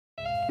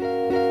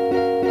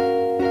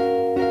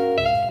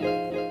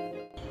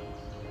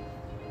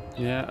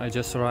Yeah, I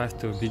just arrived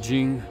to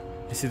Beijing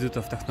Institute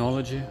of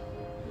Technology.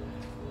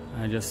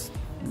 I just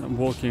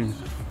walking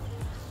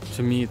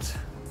to meet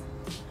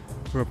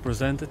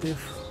representative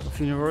of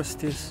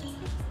universities,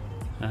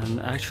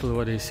 and actually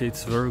what I see,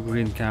 it's very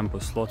green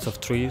campus, lots of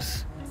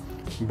trees,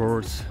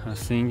 birds are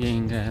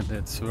singing, and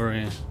it's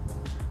very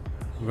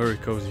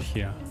cozy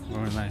here,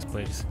 very nice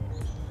place.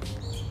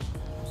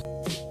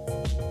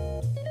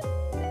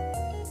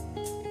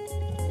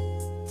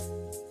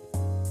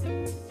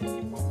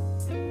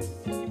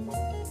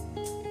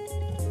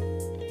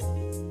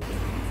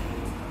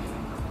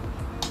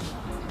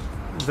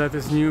 That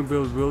is new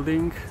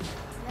building.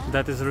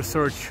 That is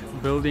research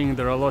building.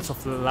 There are lots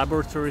of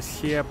laboratories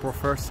here.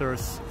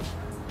 Professors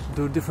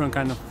do different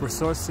kind of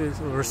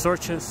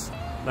researches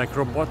like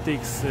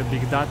robotics,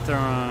 big data,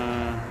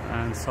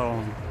 and so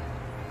on.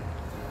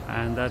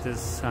 And that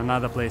is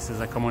another place is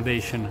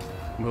accommodation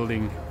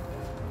building.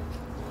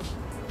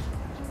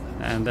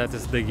 And that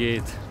is the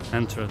gate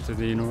enter to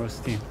the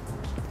university.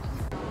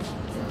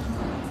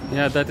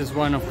 Yeah, that is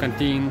one of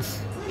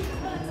canteens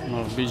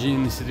of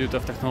Beijing Institute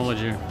of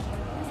Technology.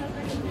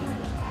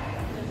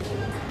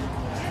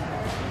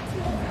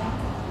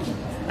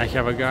 I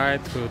have a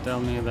guide who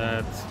tells me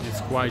that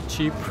it's quite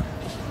cheap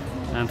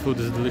and food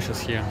is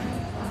delicious here.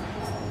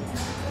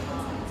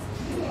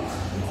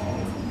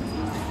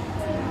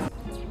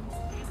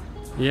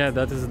 Yeah,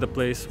 that is the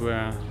place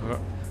where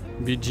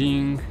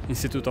Beijing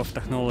Institute of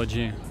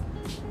Technology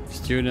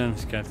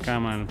students can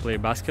come and play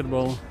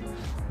basketball.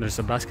 There's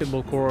a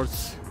basketball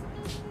courts.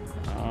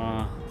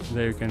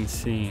 There you can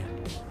see,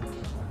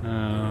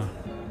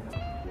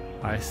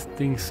 I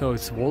think so,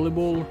 it's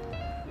volleyball.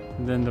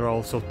 Then there are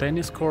also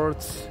tennis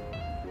courts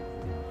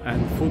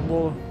and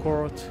football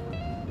court,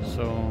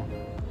 so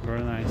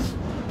very nice.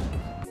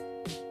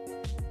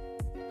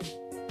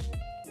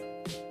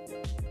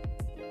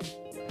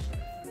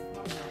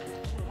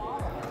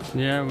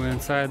 Yeah, we're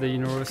inside the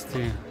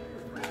university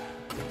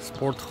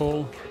sport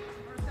hall.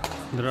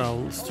 There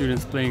are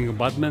students playing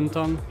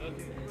badminton,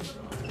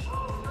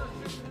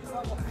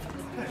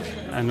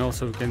 and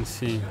also you can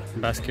see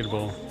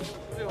basketball.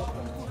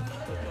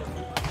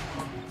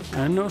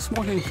 And no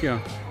smoking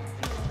here.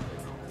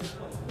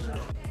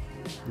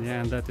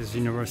 Yeah, and that is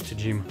university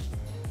gym.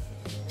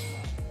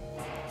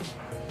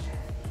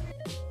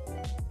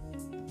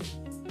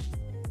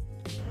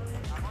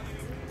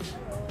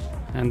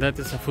 And that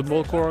is a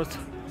football court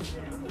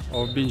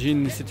of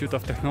Beijing Institute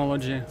of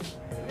Technology.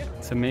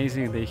 It's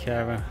amazing, they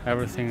have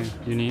everything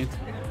you need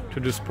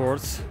to do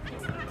sports.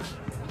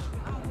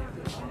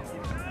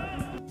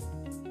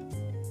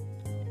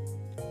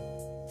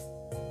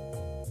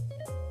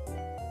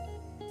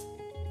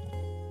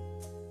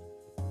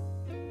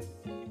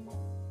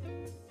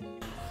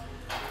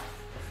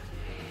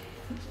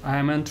 I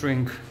am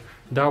entering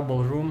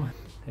double room.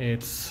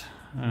 It's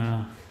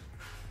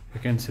you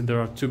can see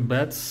there are two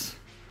beds.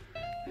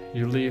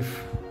 You leave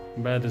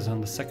bed is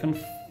on the second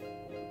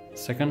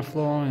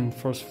floor, and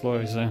first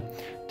floor is a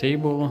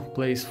table,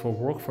 place for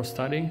work, for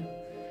study.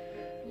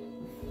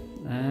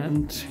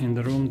 And in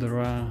the room there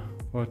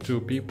are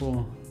two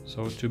people,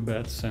 so two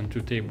beds and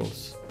two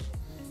tables.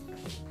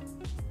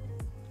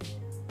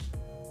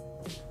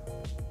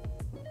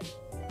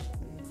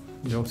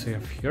 They also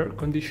have air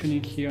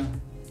conditioning here.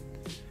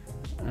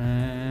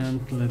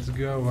 And let's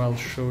go, I'll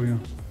show you.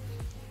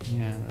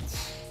 Yeah,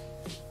 that's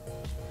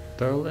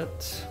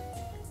toilet.